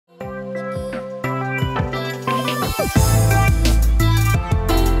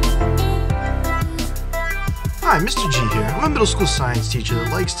Mr. G here. I'm a middle school science teacher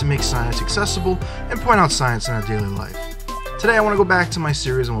that likes to make science accessible and point out science in our daily life. Today I want to go back to my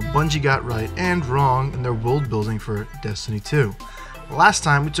series on what Bungie got right and wrong in their world building for Destiny 2. Last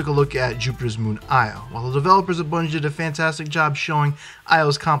time we took a look at Jupiter's moon Io. While the developers of Bungie did a fantastic job showing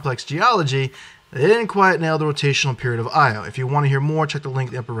Io's complex geology, they didn't quite nail the rotational period of Io. If you want to hear more, check the link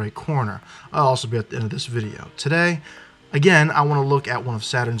in the upper right corner. I'll also be at the end of this video. Today, again, I want to look at one of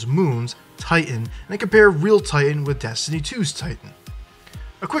Saturn's moons, Titan, and compare real Titan with Destiny 2's Titan.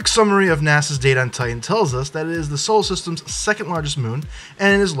 A quick summary of NASA's data on Titan tells us that it is the solar system's second largest moon,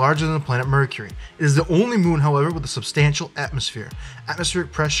 and it is larger than the planet Mercury. It is the only moon, however, with a substantial atmosphere.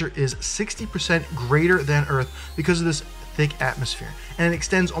 Atmospheric pressure is 60% greater than Earth because of this thick atmosphere, and it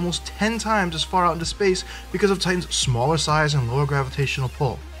extends almost 10 times as far out into space because of Titan's smaller size and lower gravitational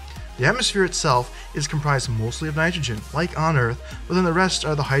pull. The atmosphere itself is comprised mostly of nitrogen, like on Earth, but then the rest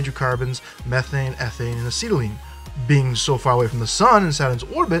are the hydrocarbons, methane, ethane, and acetylene. Being so far away from the Sun in Saturn's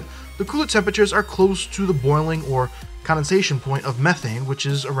orbit, the cooler temperatures are close to the boiling or condensation point of methane, which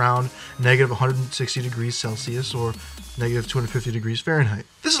is around negative 160 degrees Celsius or negative 250 degrees Fahrenheit.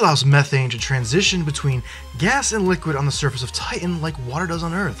 This allows methane to transition between gas and liquid on the surface of Titan like water does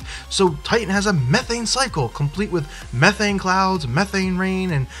on Earth. So Titan has a methane cycle, complete with methane clouds, methane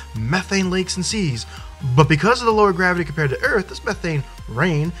rain, and methane lakes and seas. But because of the lower gravity compared to Earth, this methane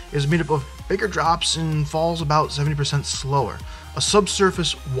rain is made up of bigger drops and falls about 70% slower. A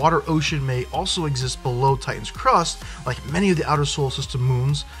subsurface water ocean may also exist below Titan's crust, like many of the outer solar system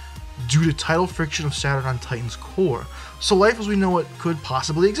moons, due to tidal friction of Saturn on Titan's core. So life as we know it could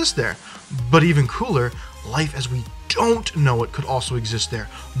possibly exist there. But even cooler, life as we don't know it could also exist there.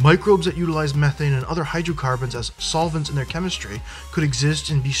 Microbes that utilize methane and other hydrocarbons as solvents in their chemistry could exist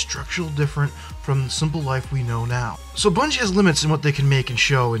and be structurally different from the simple life we know now. So Bungie has limits in what they can make and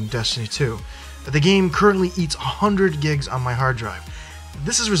show in Destiny 2. The game currently eats 100 gigs on my hard drive.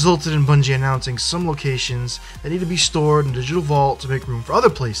 This has resulted in Bungie announcing some locations that need to be stored in a digital vault to make room for other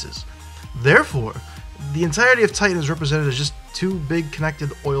places. Therefore, the entirety of Titan is represented as just two big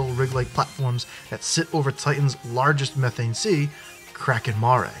connected oil rig-like platforms that sit over Titan's largest methane sea, Kraken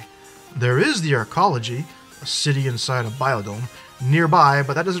Mare. There is the Arcology, a city inside a biodome, nearby,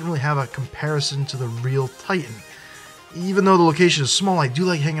 but that doesn't really have a comparison to the real Titan. Even though the location is small, I do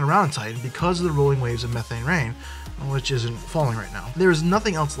like hanging around Titan because of the rolling waves of methane rain, which isn't falling right now. There is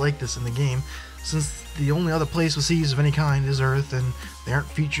nothing else like this in the game, since the only other place with seas of any kind is Earth, and they aren't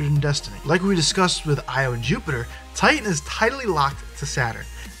featured in Destiny. Like we discussed with Io and Jupiter, Titan is tidally locked to Saturn.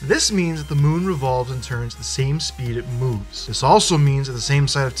 This means that the moon revolves and turns the same speed it moves. This also means that the same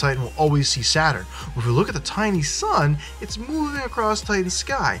side of Titan will always see Saturn. If we look at the tiny sun, it's moving across Titan's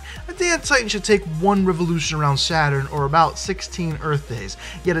sky. A day on Titan should take 1 revolution around Saturn, or about 16 Earth days.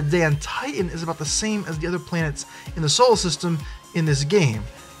 Yet a day on Titan is about the same as the other planets in the solar system in this game,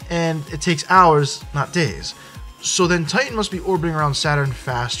 and it takes hours, not days. So then Titan must be orbiting around Saturn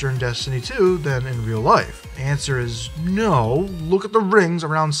faster in Destiny 2 than in real life. The answer is no. Look at the rings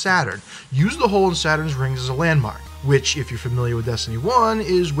around Saturn. Use the hole in Saturn's rings as a landmark, which, if you're familiar with Destiny 1,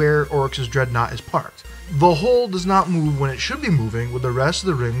 is where Oryx's Dreadnought is parked. The hole does not move when it should be moving, with the rest of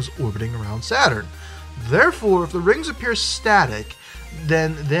the rings orbiting around Saturn. Therefore, if the rings appear static,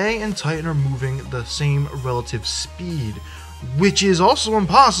 then they and Titan are moving the same relative speed, which is also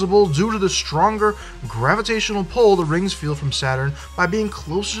impossible due to the stronger gravitational pull the rings feel from Saturn by being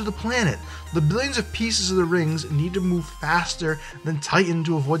closer to the planet. The billions of pieces of the rings need to move faster than Titan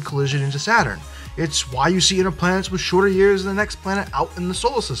to avoid collision into Saturn. It's why you see inner planets with shorter years than the next planet out in the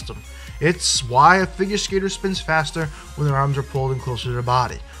solar system. It's why a figure skater spins faster when their arms are pulled in closer to their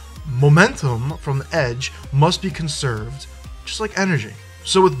body. Momentum from the edge must be conserved, just like energy.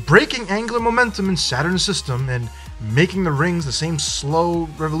 So with breaking angular momentum in Saturn's system and making the rings the same slow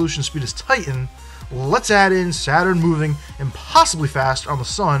revolution speed as Titan, let's add in Saturn moving impossibly fast on the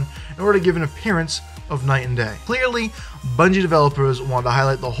Sun in order to give an appearance of night and day. Clearly, Bungie developers wanted to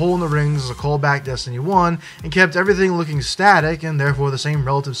highlight the hole in the rings as a callback to Destiny 1 and kept everything looking static and therefore the same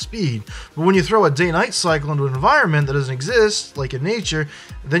relative speed. But when you throw a day-night cycle into an environment that doesn't exist, like in nature,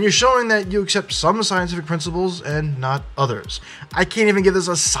 then you're showing that you accept some scientific principles and not others. I can't even give this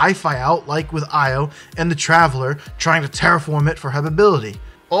a sci-fi out like with Io and the Traveler trying to terraform it for habitability.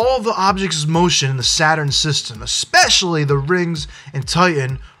 All of the objects' motion in the Saturn system, especially the rings and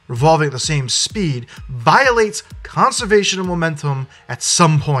Titan, revolving at the same speed, violates conservation of momentum at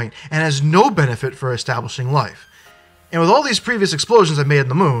some point and has no benefit for establishing life. And with all these previous explosions I made in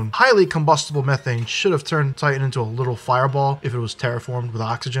the moon, highly combustible methane should have turned Titan into a little fireball if it was terraformed with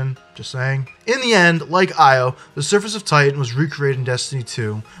oxygen, just saying. In the end, like Io, the surface of Titan was recreated in Destiny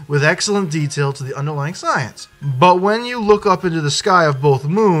 2 with excellent detail to the underlying science. But when you look up into the sky of both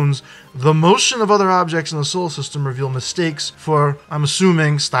moons, the motion of other objects in the solar system reveal mistakes for, I'm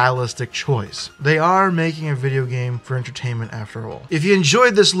assuming, stylistic choice. They are making a video game for entertainment after all. If you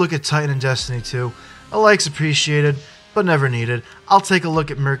enjoyed this look at Titan and Destiny 2, a like's appreciated, but never needed. I'll take a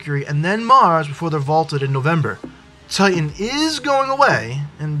look at Mercury and then Mars before they're vaulted in November. Titan is going away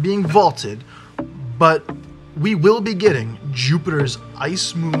and being vaulted, but we will be getting Jupiter's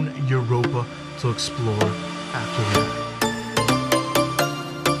ice moon Europa to explore after that.